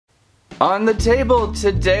On the table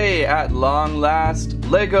today at long last,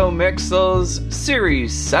 Lego Mixels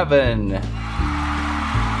Series 7.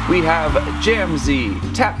 We have Jamzy,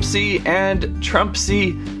 Tapsy, and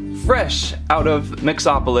Trumpsy fresh out of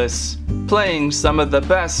Mixopolis, playing some of the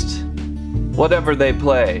best whatever they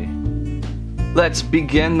play. Let's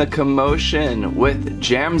begin the commotion with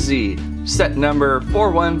Jamzy, set number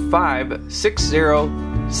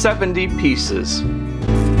 41560, 70 pieces.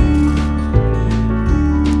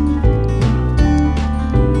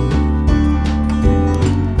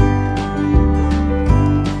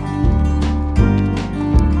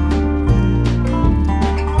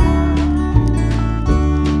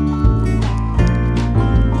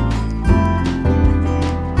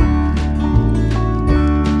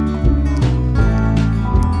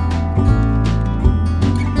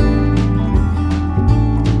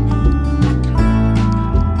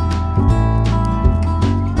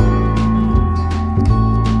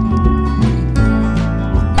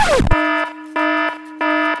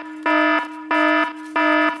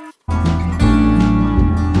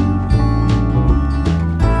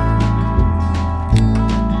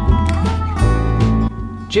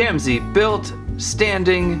 Jamzy built,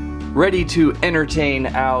 standing, ready to entertain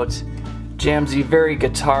out. Jamzy very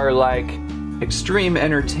guitar-like, extreme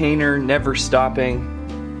entertainer, never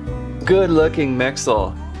stopping. Good looking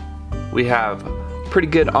Mixel. We have pretty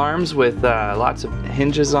good arms with lots of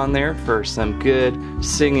hinges on there for some good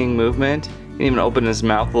singing movement. He can even open his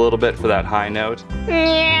mouth a little bit for that high note.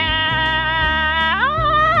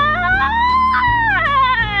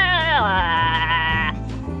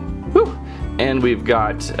 And we've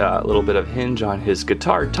got a little bit of hinge on his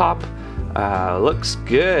guitar top. Looks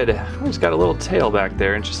good. Oh, he's got a little tail back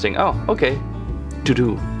there. Interesting. Oh, okay.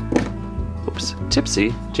 Doo-doo. Oops.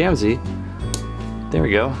 Tipsy. Jamzy. There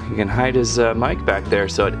we go. You can hide his mic back there,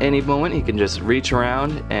 so at any moment he can just reach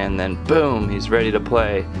around and then boom, he's ready to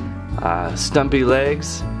play. Stumpy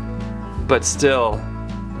legs, but still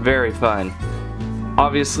very fun.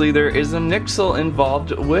 Obviously there is a Mixel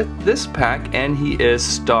involved with this pack, and he is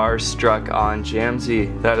starstruck on Jamzy.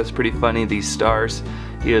 That is pretty funny, these stars.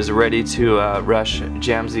 He is ready to rush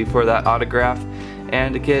Jamzy for that autograph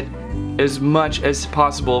and get as much as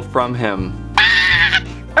possible from him.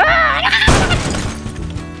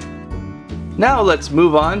 Now let's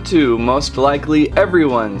move on to most likely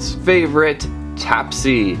everyone's favorite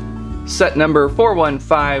Tapsy. Set number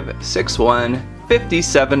 41561,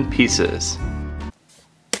 57 pieces.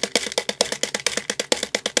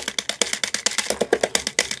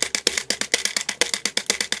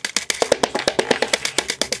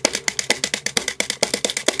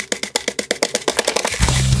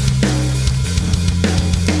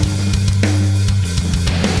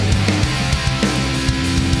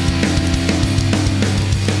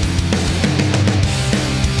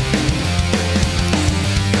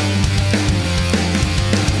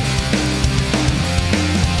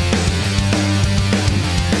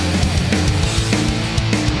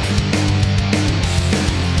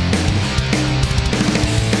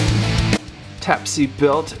 Tapsy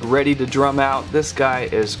built, ready to drum out. This guy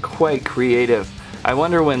is quite creative. I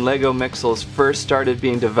wonder when Lego Mixels first started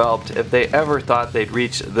being developed if they ever thought they'd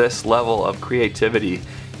reach this level of creativity.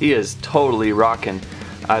 He is totally rockin'.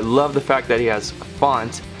 I love the fact that he has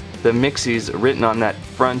font, the Mixies, written on that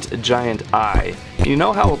front giant eye. You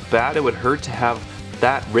know how bad it would hurt to have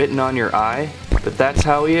that written on your eye? But that's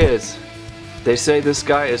how he is. They say this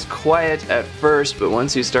guy is quiet at first, but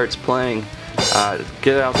once he starts playing,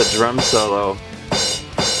 get out the drum solo.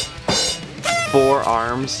 4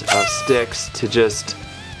 arms of sticks to just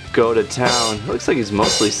go to town. It looks like he's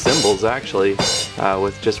mostly cymbals actually,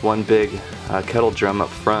 with just one big kettle drum up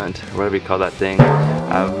front, or whatever you call that thing.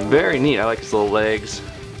 Very neat. I like his little legs.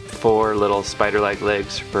 4 little spider-like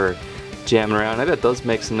legs for jamming around. I bet those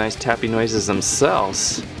make some nice tappy noises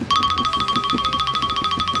themselves.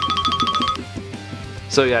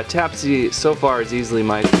 So yeah, Tapsy so far is easily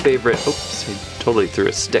my favorite. Oops, he totally threw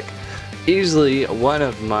a stick. Easily one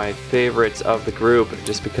of my favorites of the group,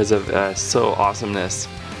 just because of so awesomeness.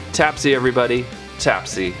 Tapsy, everybody,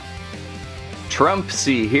 Tapsy.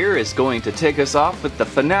 Trumpsy here is going to take us off with the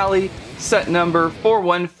finale, set number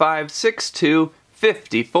 41562,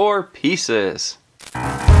 54 pieces.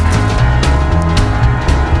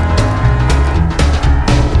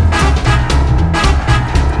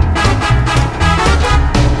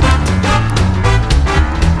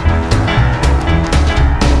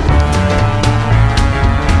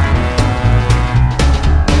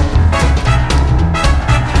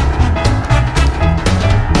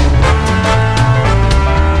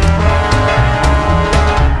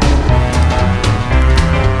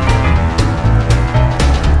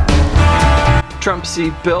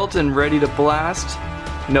 Trumpsy built and ready to blast.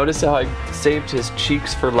 Notice how I saved his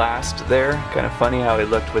cheeks for last there? Kind of funny how he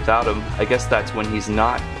looked without him. I guess that's when he's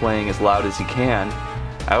not playing as loud as he can.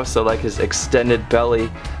 I also like his extended belly,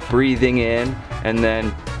 breathing in and then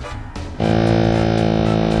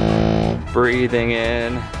breathing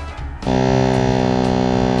in.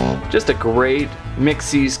 Just a great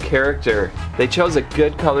Mixies character. They chose a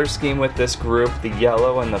good color scheme with this group, the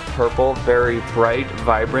yellow and the purple, very bright,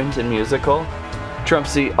 vibrant, and musical.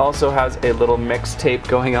 Trumpsy also has a little mixtape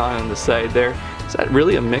going on the side there. Is that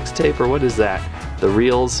really a mixtape or what is that? The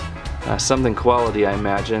reels, something quality I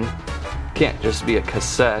imagine. Can't just be a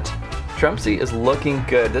cassette. Trumpsy is looking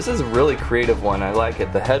good. This is a really creative one. I like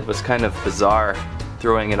it. The head was kind of bizarre,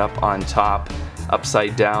 throwing it up on top,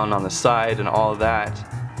 upside down on the side and all of that.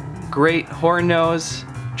 Great horn nose.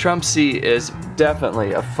 Trumpsy is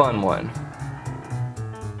definitely a fun one.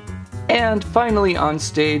 And finally on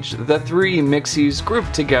stage, the three Mixies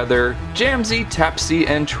grouped together, Jamzy, Tapsy,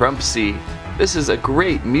 and Trumpsy. This is a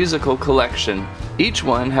great musical collection. Each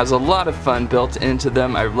one has a lot of fun built into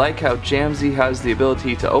them. I like how Jamzy has the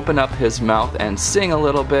ability to open up his mouth and sing a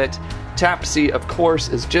little bit. Tapsy, of course,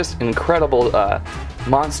 is just an incredible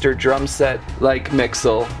monster drum set like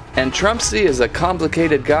Mixel. And Trumpsy is a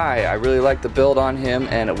complicated guy. I really like the build on him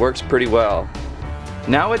and it works pretty well.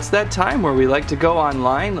 Now it's that time where we like to go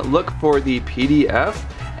online, look for the PDF,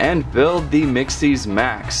 and build the Mixies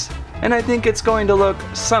Max. And I think it's going to look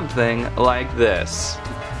something like this.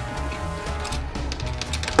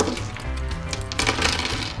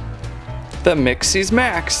 The Mixies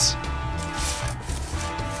Max.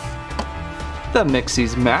 The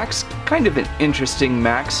Mixies Max, kind of an interesting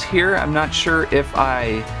Max here. I'm not sure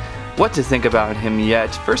what to think about him yet.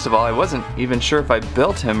 First of all, I wasn't even sure if I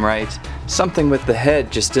built him right. Something with the head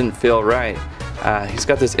just didn't feel right. He's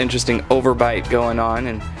got this interesting overbite going on,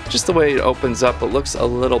 and just the way it opens up, it looks a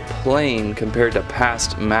little plain compared to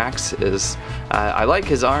past Maxes. I like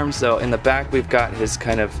his arms though. In the back we've got his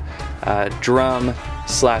kind of drum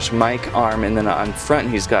 / mic arm, and then on front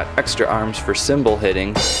he's got extra arms for cymbal hitting.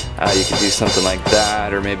 You could do something like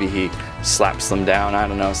that, or maybe he slaps them down, I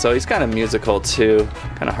don't know. So he's kind of musical too,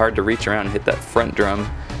 kind of hard to reach around and hit that front drum,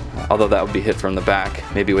 although that would be hit from the back,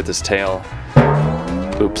 maybe with his tail.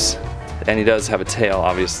 Oops. And he does have a tail,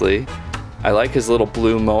 obviously. I like his little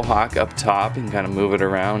blue mohawk up top. You can kind of move it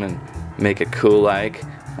around and make it cool like.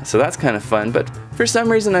 So that's kind of fun, but for some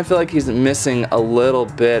reason I feel like he's missing a little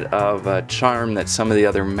bit of charm that some of the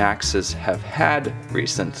other Maxes have had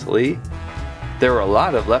recently. There were a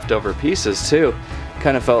lot of leftover pieces too.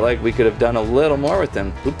 Kind of felt like we could have done a little more with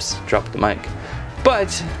them. Oops, dropped the mic.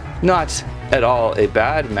 But not at all a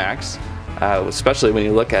bad Max. Especially when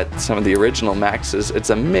you look at some of the original Maxes, it's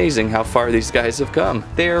amazing how far these guys have come.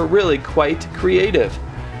 They are really quite creative.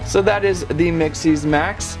 So that is the Mixies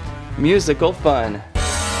Max, musical fun.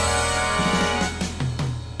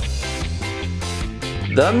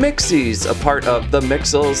 The Mixies, a part of the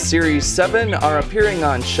Mixels Series 7, are appearing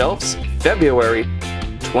on shelves February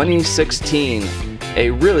 2016. A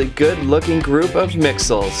really good looking group of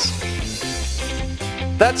Mixels.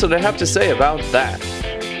 That's what I have to say about that.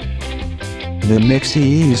 The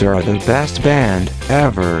Mixies are the best band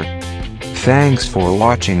ever. Thanks for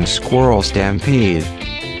watching Squirrel Stampede.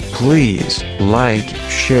 Please like,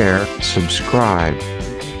 share, subscribe.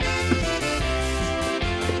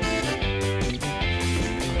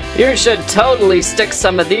 You should totally stick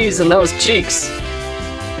some of these in those cheeks.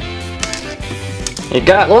 You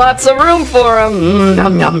got lots of room for them.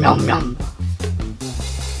 Nom nom nom nom.